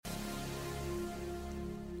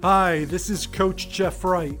Hi, this is Coach Jeff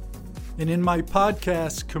Wright, and in my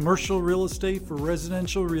podcast, Commercial Real Estate for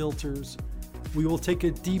Residential Realtors, we will take a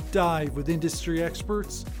deep dive with industry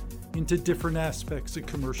experts into different aspects of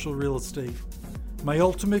commercial real estate. My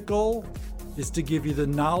ultimate goal is to give you the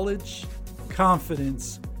knowledge,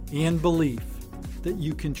 confidence, and belief that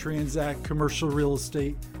you can transact commercial real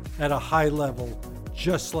estate at a high level,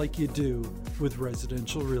 just like you do with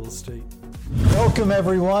residential real estate. Welcome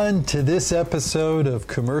everyone to this episode of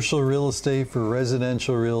Commercial Real Estate for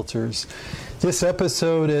Residential Realtors. This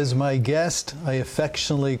episode, as my guest, I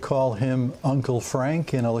affectionately call him Uncle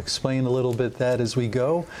Frank, and I'll explain a little bit that as we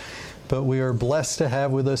go. But we are blessed to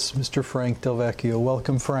have with us Mr. Frank Delvecchio.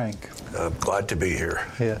 Welcome, Frank. I'm glad to be here.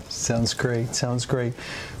 Yeah, sounds great. Sounds great.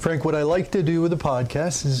 Frank, what I like to do with the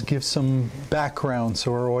podcast is give some background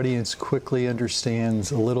so our audience quickly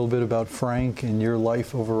understands a little bit about Frank and your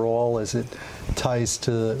life overall as it ties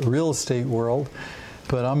to the real estate world.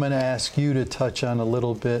 But I'm going to ask you to touch on a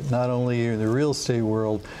little bit, not only in the real estate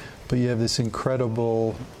world, but you have this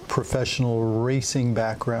incredible professional racing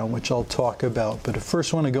background, which I'll talk about. But I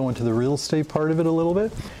first want to go into the real estate part of it a little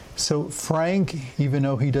bit. So Frank, even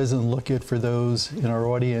though he doesn't look it for those in our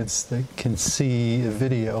audience that can see a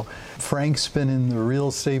video, Frank's been in the real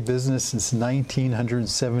estate business since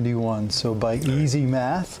 1971. So by easy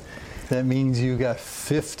math, that means you got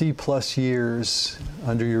 50 plus years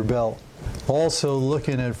under your belt. Also,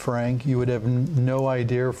 looking at Frank, you would have no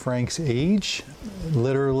idea Frank's age.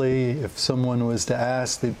 Literally, if someone was to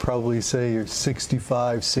ask, they'd probably say you're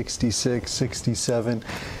 65, 66, 67.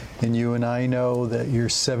 And you and I know that you're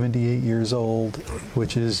 78 years old,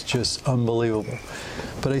 which is just unbelievable.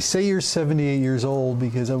 But I say you're 78 years old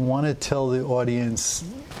because I want to tell the audience,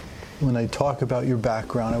 when I talk about your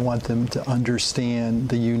background, I want them to understand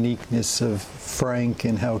the uniqueness of Frank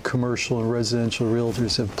and how commercial and residential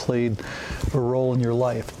realtors have played a role in your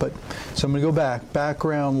life. But so I'm going to go back.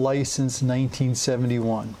 Background, license,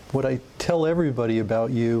 1971. What I tell everybody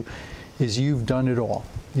about you is you've done it all.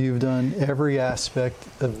 You've done every aspect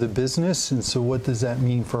of the business, and so what does that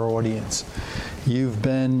mean for our audience? You've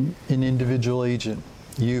been an individual agent.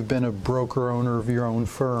 You've been a broker owner of your own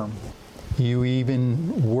firm. You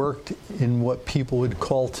even worked in what people would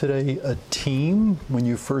call today a team. When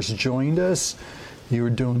you first joined us, you were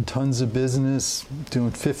doing tons of business,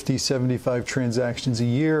 doing 50, 75 transactions a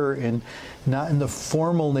year, and not in the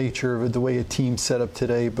formal nature of it, the way a team's set up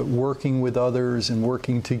today, but working with others and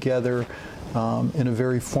working together in a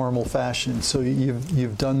very formal fashion. So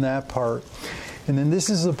you've done that part. And then this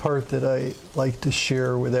is the part that I like to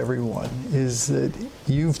share with everyone, is that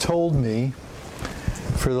you've told me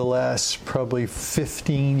for the last probably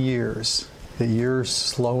 15 years that you're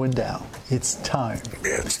slowing down. It's time.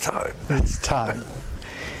 Yeah, it's time. It's time.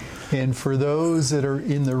 And for those that are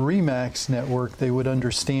in the RE/MAX network, they would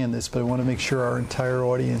understand this, but I want to make sure our entire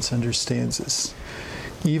audience understands this.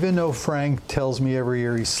 Even though Frank tells me every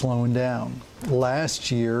year he's slowing down,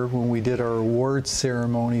 last year when we did our awards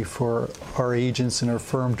ceremony for our agents in our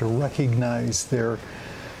firm to recognize their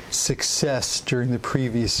success during the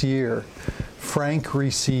previous year, Frank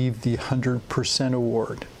received the 100%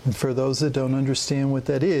 award. And for those that don't understand what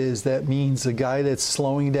that is, that means the guy that's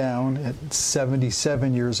slowing down at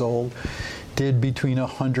 77 years old did between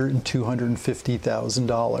 $100,000 and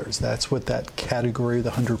 $250,000. That's what that category,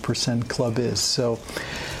 the 100% club is. So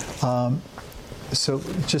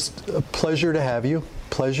just a pleasure to have you.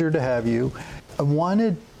 Pleasure to have you. I want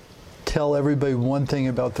to tell everybody one thing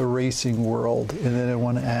about the racing world, and then I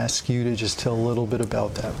want to ask you to just tell a little bit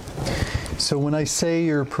about that. So when I say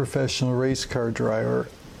you're a professional race car driver,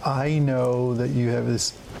 I know that you have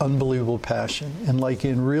this unbelievable passion. And like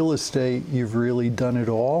in real estate, you've really done it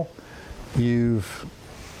all. You've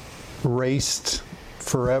raced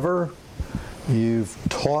forever. You've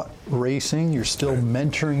taught racing. You're still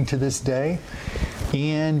mentoring to this day.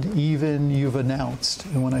 And even you've announced.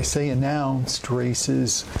 And when I say announced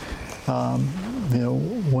races,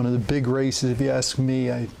 one of the big races, if you ask me,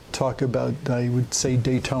 I would say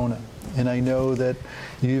Daytona. And I know that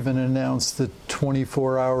you even announced the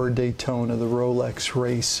 24-hour Daytona, the Rolex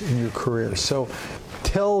race in your career. So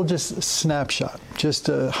tell just a snapshot, just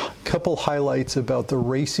a couple highlights about the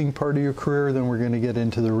racing part of your career, then we're going to get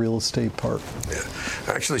into the real estate part. Yeah.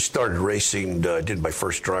 I actually started racing, did my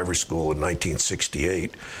first driver's school in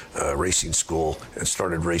 1968, racing school, and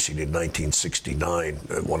started racing in 1969.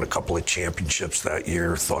 I won a couple of championships that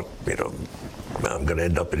year, thought, I'm going to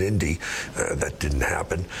end up in Indy. That didn't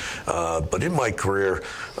happen. But in my career,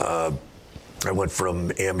 I went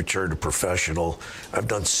from amateur to professional. I've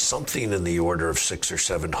done something in the order of 600 or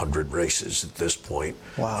 700 races at this point.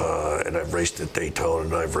 Wow. And I've raced at Daytona,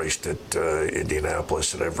 and I've raced at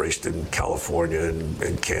Indianapolis, and I've raced in California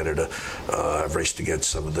and Canada. I've raced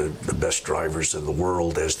against some of the best drivers in the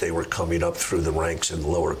world as they were coming up through the ranks in the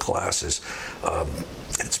lower classes.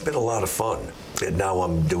 It's been a lot of fun. And now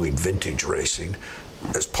I'm doing vintage racing.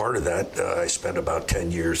 As part of that, I spent about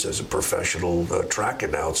 10 years as a professional track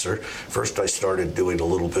announcer. First, I started doing a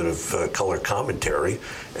little bit of color commentary,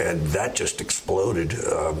 and that just exploded.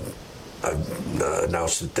 I've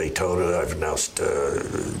announced at Daytona, I've announced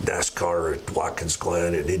NASCAR at Watkins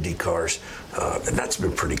Glen and Indy cars, and that's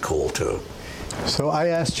been pretty cool too. So I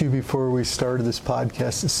asked you before we started this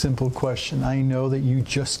podcast a simple question. I know that you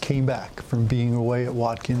just came back from being away at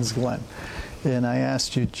Watkins Glen. And I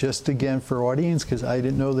asked you just again for audience, because I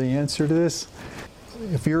didn't know the answer to this.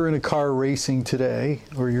 If you're in a car racing today,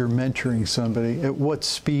 or you're mentoring somebody, at what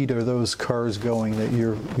speed are those cars going that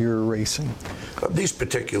you're racing? These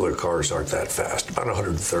particular cars aren't that fast, about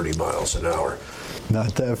 130 miles an hour.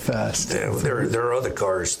 Not that fast. Yeah, there are other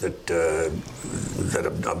cars that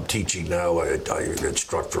I'm teaching now. I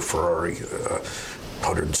instruct for Ferrari,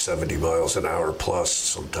 170 miles an hour plus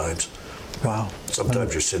sometimes. Wow.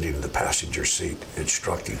 Sometimes you're sitting in the passenger seat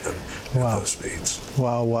instructing them at those speeds.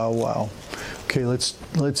 Wow, wow, wow. Okay,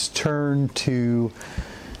 let's turn to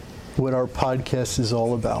what our podcast is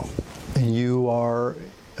all about. And you are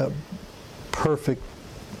a perfect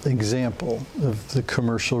example of the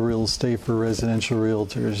commercial real estate for residential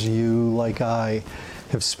realtors. You, like I,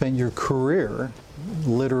 have spent your career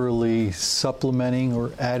literally supplementing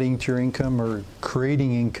or adding to your income or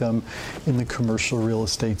creating income in the commercial real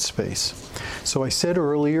estate space. So I said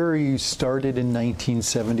earlier you started in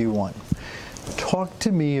 1971. Talk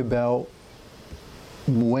to me about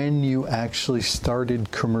when you actually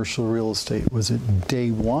started commercial real estate. Was it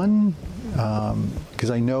day one? Because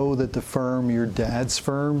I know that the firm, your dad's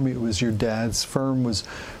firm, was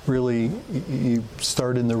really, you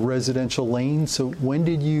started in the residential lane. So when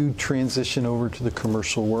did you transition over to the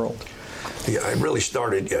commercial world? Yeah, I really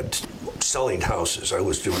started selling houses. I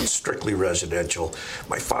was doing strictly residential.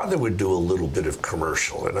 My father would do a little bit of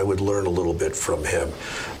commercial, and I would learn a little bit from him.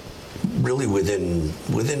 Really within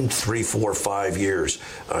 3, 4, 5 years,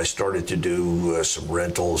 I started to do some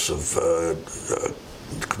rentals of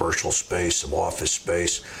commercial space, some office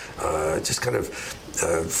space. Just kind of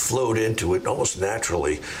flowed into it almost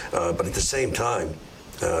naturally. But at the same time,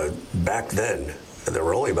 back then, there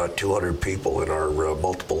were only about 200 people in our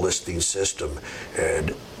multiple listing system,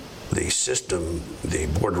 and the system, the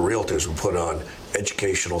Board of Realtors would put on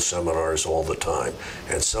educational seminars all the time,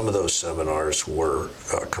 and some of those seminars were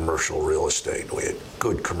commercial real estate. We had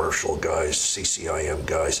good commercial guys, CCIM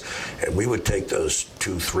guys, and we would take those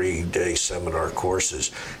 2-3 day seminar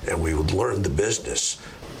courses, and we would learn the business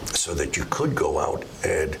so that you could go out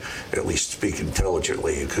and at least speak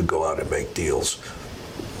intelligently. You could go out and make deals.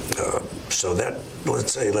 So that,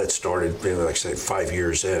 let's say that started, like I say, 5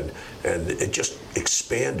 years in, and it just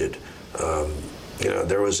expanded.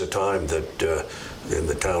 There was a time that in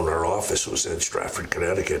the town our office was in Stratford,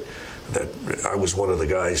 Connecticut, that I was one of the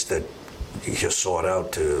guys that you just sought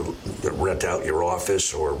out to rent out your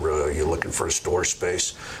office, or you're looking for a store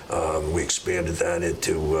space. We expanded that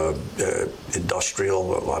into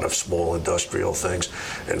industrial, a lot of small industrial things,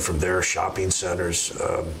 and from there shopping centers.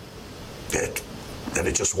 And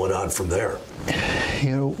it just went on from there.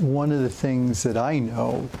 You know, one of the things that I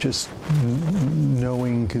know, just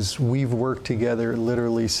knowing, because we've worked together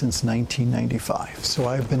literally since 1995, so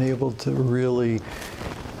I've been able to really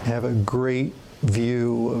have a great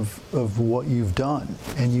view of what you've done.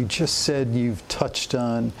 And you just said you've touched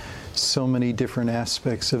on so many different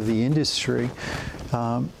aspects of the industry.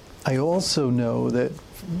 I also know that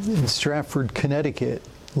in Stratford, Connecticut,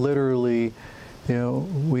 literally, you know,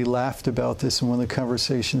 we laughed about this in one of the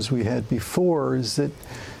conversations we had before, is that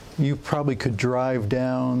you probably could drive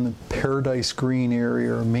down the Paradise Green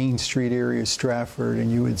area or Main Street area of Stratford,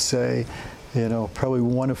 and you would say, you know, probably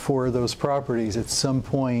 1 of 4 of those properties at some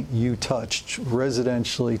point you touched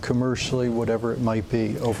residentially, commercially, whatever it might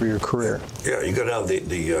be, over your career. Yeah, you go down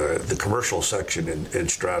the commercial section in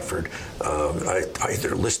Stratford. I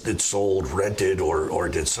either listed, sold, rented, or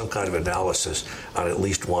did some kind of analysis on at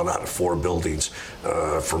least 1 out of 4 buildings,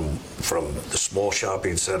 from the small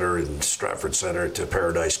shopping center in Stratford Center to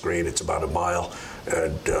Paradise Green. It's about a mile,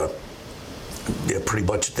 and yeah, pretty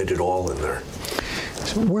much did it all in there.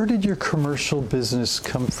 So where did your commercial business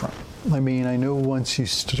come from? I mean, I know once you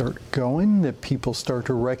start going that people start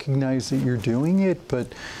to recognize that you're doing it, but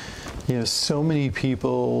You know, so many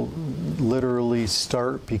people literally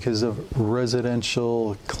start because of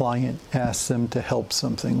residential client asked them to help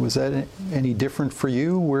something. Was that any different for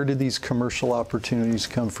you? Where did these commercial opportunities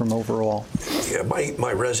come from overall? Yeah,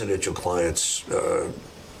 my residential clients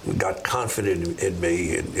got confident in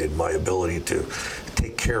me and in my ability to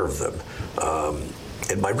take care of them.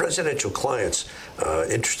 And my residential clients,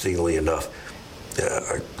 interestingly enough,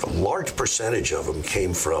 a large percentage of them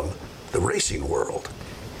came from the racing world.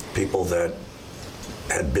 People that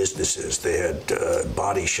had businesses, they had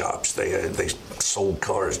body shops, they sold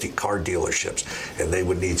cars, car dealerships, and they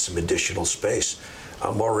would need some additional space.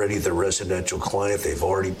 I'm already the residential client. They've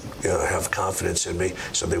already have confidence in me,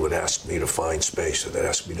 so they would ask me to find space, or they'd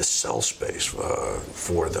ask me to sell space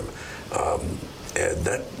for them, and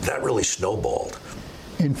that really snowballed.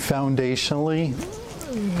 And foundationally,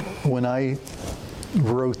 when I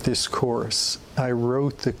wrote this course, I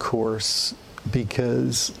wrote the course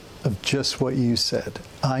because of just what you said.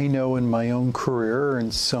 I know in my own career,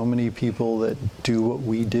 and so many people that do what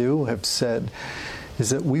we do have said,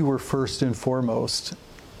 is that we were first and foremost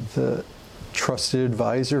the trusted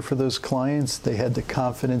advisor for those clients. They had the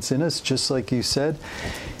confidence in us, just like you said,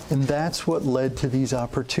 and that's what led to these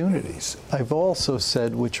opportunities. I've also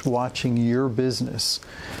said, which watching your business,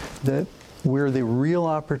 that where the real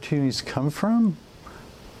opportunities come from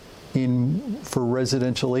for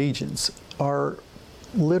residential agents are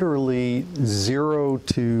literally 0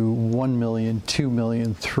 to 1 million, 2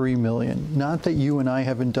 million, 3 million. Not that you and I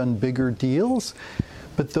haven't done bigger deals,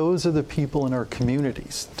 but those are the people in our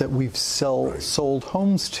communities that we've sold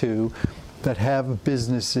homes to that have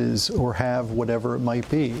businesses or have whatever it might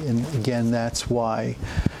be. And again, that's why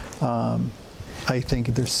I think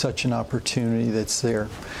there's such an opportunity that's there.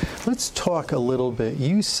 Let's talk a little bit.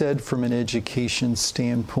 You said from an education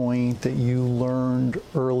standpoint that you learned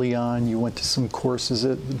early on, you went to some courses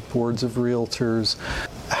at the boards of realtors.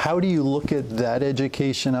 How do you look at that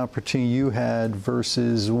education opportunity you had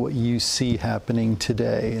versus what you see happening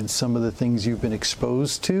today and some of the things you've been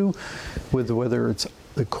exposed to, with whether it's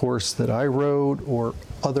the course that I wrote or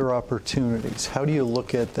other opportunities? How do you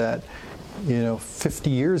look at that? 50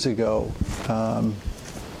 years ago,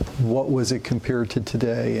 what was it compared to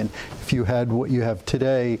today? And if you had what you have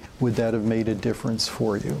today, would that have made a difference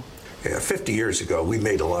for you? Yeah, 50 years ago, we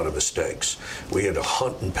made a lot of mistakes. We had to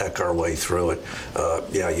hunt and peck our way through it.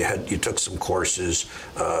 You took some courses.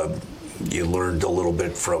 You learned a little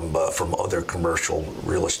bit from other commercial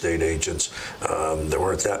real estate agents. There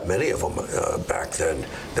weren't that many of them back then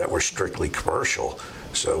that were strictly commercial.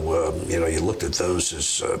 So you looked at those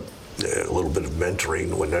as a little bit of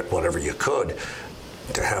mentoring whenever you could.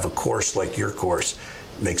 To have a course like your course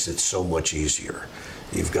makes it so much easier.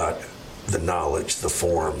 You've got the knowledge, the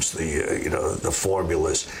forms, the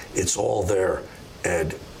formulas. It's all there,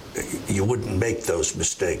 and you wouldn't make those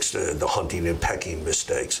mistakes, the hunting and pecking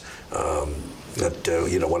mistakes.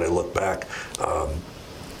 When I look back,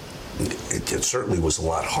 it certainly was a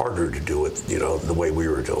lot harder to do it, the way we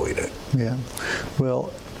were doing it. Yeah.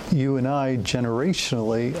 Well, you and I,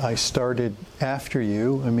 generationally, I started after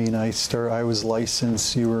you. I was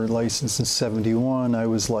licensed, you were licensed in 71, I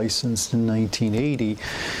was licensed in 1980.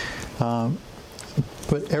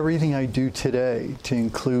 But everything I do today, to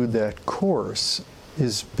include that course,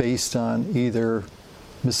 is based on either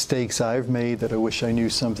mistakes I've made that I wish I knew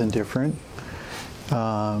something different,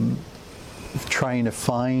 trying to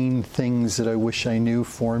find things that I wish I knew,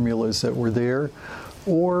 formulas that were there,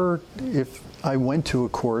 or if I went to a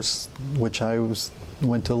course, which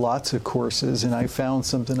went to lots of courses, and I found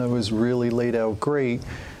something that was really laid out great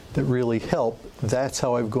that really helped. That's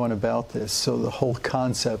how I've gone about this. So the whole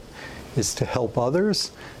concept is to help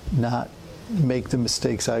others, not make the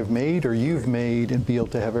mistakes I've made or you've made, and be able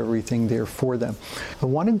to have everything there for them. I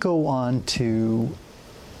want to go on to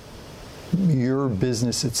your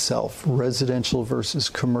business itself, residential versus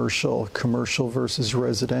commercial, commercial versus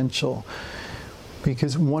residential.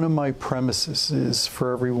 Because one of my premises is,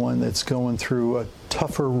 for everyone that's going through a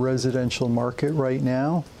tougher residential market right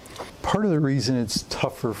now, part of the reason it's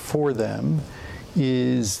tougher for them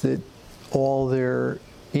is that all their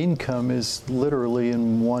income is literally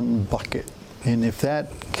in one bucket. And if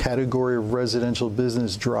that category of residential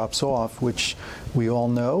business drops off, which we all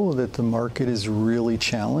know that the market is really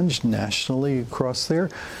challenged nationally across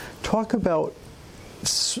there, talk about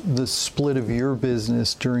the split of your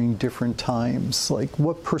business during different times. Like,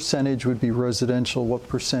 what percentage would be residential, what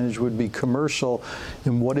percentage would be commercial,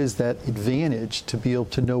 and what is that advantage to be able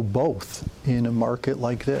to know both in a market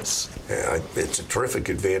like this? Yeah, it's a terrific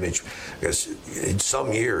advantage, because in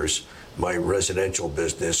some years my residential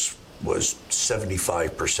business was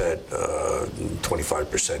 75%,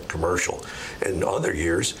 25% commercial. In other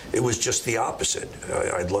years, it was just the opposite.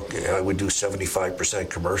 I would do 75%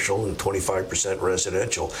 commercial and 25%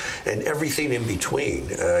 residential, and everything in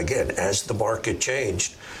between. Again, as the market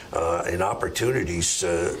changed and opportunities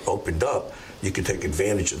opened up, you could take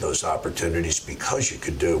advantage of those opportunities because you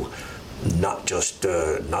could do not just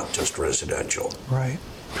residential. Right.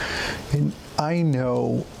 And I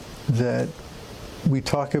know that we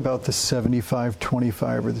talk about the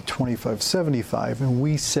 75-25 or the 25-75, and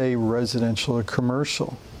we say residential or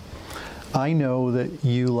commercial. I know that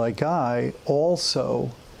you, like I,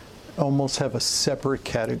 also almost have a separate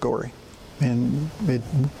category. And it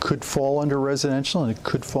could fall under residential and it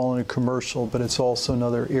could fall under commercial, but it's also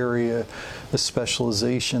another area of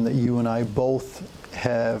specialization that you and I both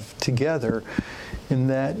have together, and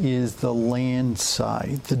that is the land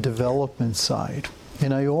side, the development side.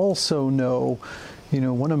 And I also know,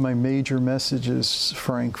 one of my major messages,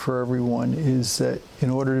 Frank, for everyone is that in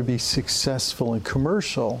order to be successful in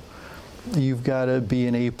commercial, you've got to be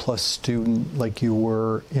an A+ student like you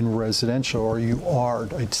were in residential, or you are,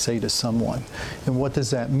 I'd say to someone. And what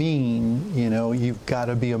does that mean? You've got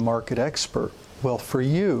to be a market expert. Well, for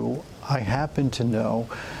you, I happen to know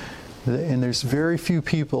that, and there's very few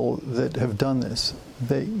people that have done this,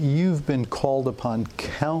 that you've been called upon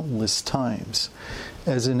countless times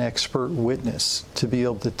as an expert witness to be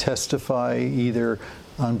able to testify either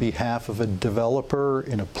on behalf of a developer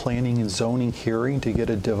in a planning and zoning hearing to get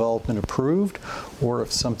a development approved, or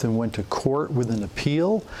if something went to court with an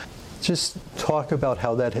appeal. Just talk about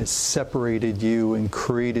how that has separated you and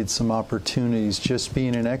created some opportunities, just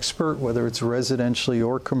being an expert, whether it's residentially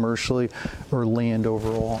or commercially or land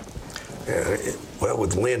overall. Well,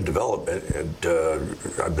 with land development, and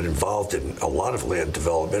I've been involved in a lot of land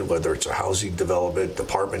development, whether it's a housing development,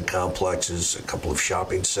 apartment complexes, a couple of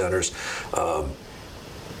shopping centers.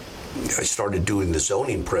 I started doing the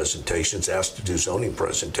zoning presentations, asked to do zoning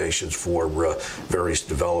presentations for various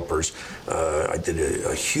developers. I did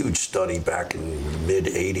a huge study back in the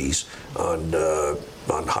mid-'80s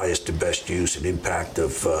on highest and best use and impact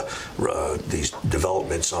of these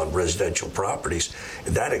developments on residential properties.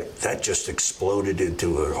 And that just exploded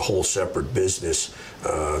into a whole separate business.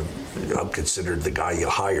 I'm considered the guy you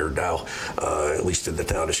hire now, at least in the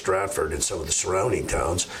town of Stratford and some of the surrounding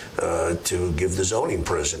towns, to give the zoning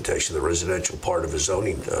presentation, the residential part of a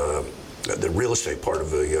zoning, the real estate part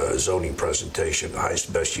of a zoning presentation, highest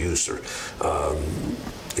and best use. Or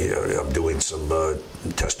I'm doing some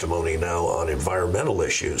testimony now on environmental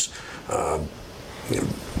issues.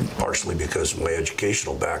 Partially because of my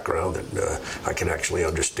educational background, and I can actually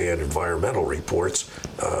understand environmental reports.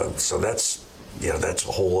 So that's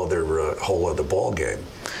a whole other ball game.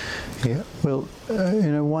 Yeah. Well,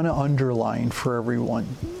 and I want to underline for everyone,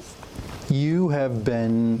 you have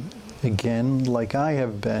been, again, like I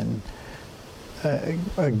have been,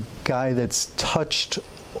 a guy that's touched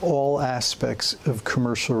all aspects of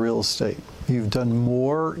commercial real estate. You've done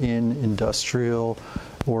more in industrial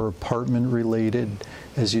or apartment related,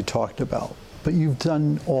 as you talked about, but you've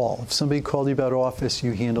done all. If somebody called you about office,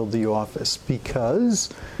 you handled the office, because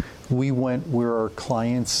we went where our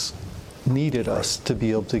clients needed us to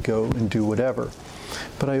be able to go and do whatever.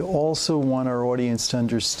 But I also want our audience to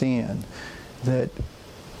understand that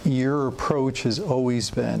your approach has always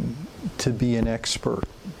been to be an expert.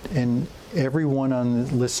 And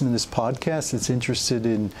everyone listening to this podcast that's interested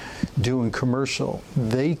in doing commercial,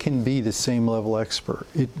 they can be the same level expert.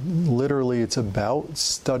 It's about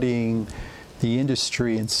studying the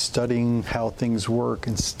industry and studying how things work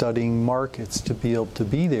and studying markets to be able to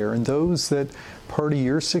be there. And those that part of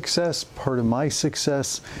your success, part of my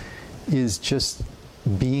success, is just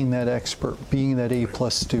being that expert, being that A+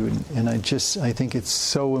 student. And I think it's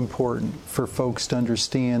so important for folks to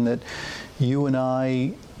understand that you and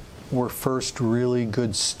I were first really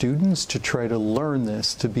good students to try to learn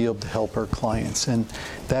this to be able to help our clients. And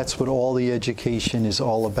that's what all the education is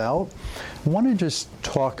all about. I want to just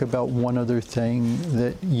talk about one other thing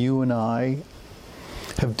that you and I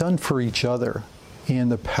have done for each other, and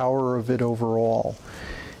the power of it overall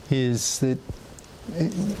is that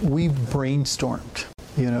we've brainstormed.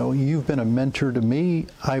 You've been a mentor to me,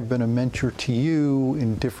 I've been a mentor to you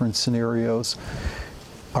in different scenarios.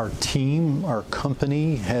 Our team, our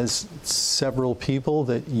company has several people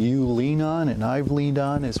that you lean on and I've leaned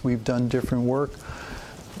on as we've done different work.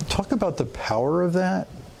 Talk about the power of that,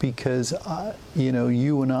 because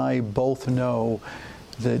you and I both know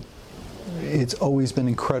that it's always been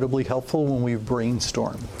incredibly helpful when we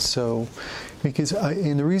brainstorm. So,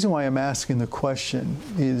 and the reason why I'm asking the question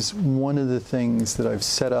is one of the things that I've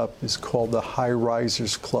set up is called the High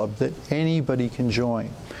Risers Club that anybody can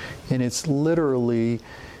join. And it's literally,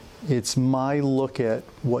 it's my look at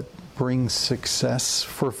what brings success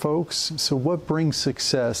for folks. So what brings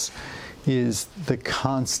success is the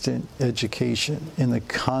constant education and the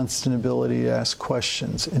constant ability to ask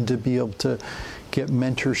questions and to be able to get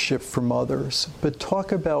mentorship from others. But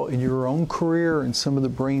talk about in your own career and some of the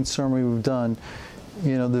brainstorming we've done,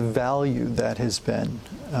 you know, the value that has been.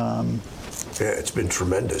 Yeah, it's been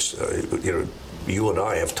tremendous. You know, you and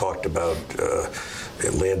I have talked about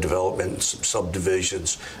land development, some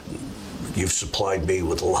subdivisions. You've supplied me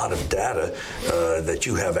with a lot of data that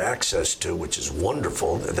you have access to, which is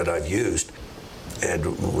wonderful, that I've used. And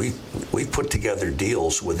we put together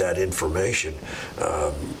deals with that information.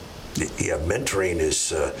 Yeah, mentoring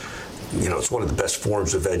is, you know, it's one of the best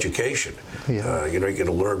forms of education. Yeah. You know, you're going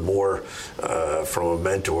to learn more from a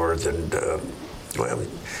mentor than, well,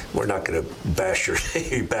 we're not going to bash your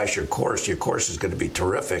course. Your course is going to be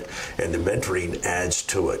terrific, and the mentoring adds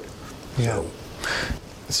to it. Yeah.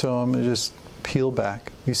 So I'm going to just peel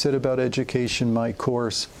back. You said about education, my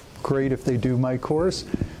course. Great if they do my course.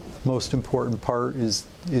 Most important part is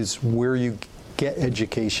where you get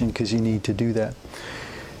education, because you need to do that.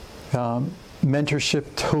 Mentorship,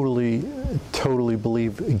 totally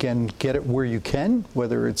believe, again, get it where you can,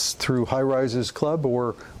 whether it's through High Risers Club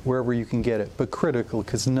or wherever you can get it, but critical,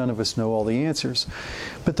 because none of us know all the answers.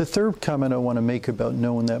 But the third comment I want to make about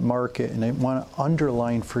knowing that market, and I want to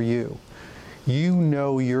underline for you, you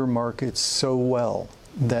know your market so well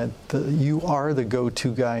that you are the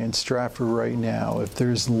go-to guy in Stratford right now. If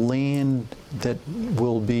there's land that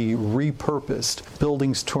will be repurposed,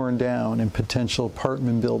 buildings torn down, and potential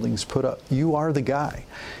apartment buildings put up, you are the guy.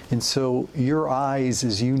 And so your eyes,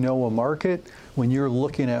 as you know a market, when you're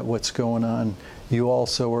looking at what's going on, you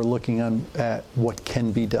also are looking at what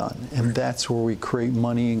can be done. And that's where we create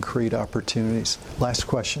money and create opportunities. Last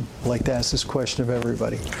question. I'd like to ask this question of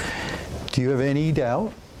everybody. Do you have any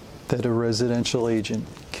doubt that a residential agent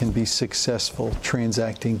can be successful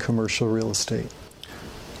transacting commercial real estate?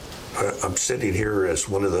 I'm sitting here as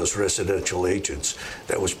one of those residential agents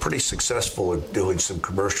that was pretty successful in doing some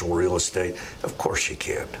commercial real estate. Of course you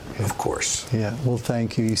can. Yeah. Of course. Yeah, well,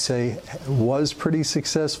 thank you. You say was pretty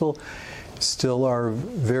successful, still are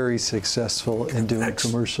very successful in doing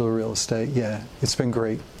commercial real estate. Yeah, it's been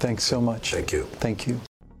great. Thanks so much. Thank you. Thank you.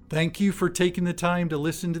 Thank you for taking the time to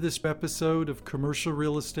listen to this episode of Commercial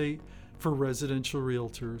Real Estate for Residential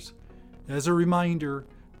Realtors. As a reminder,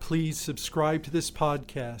 please subscribe to this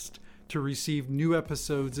podcast to receive new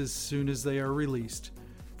episodes as soon as they are released.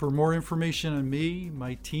 For more information on me,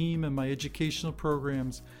 my team, and my educational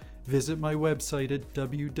programs, visit my website at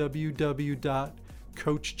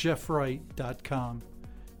www.coachjeffwright.com.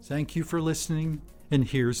 Thank you for listening, and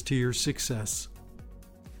here's to your success.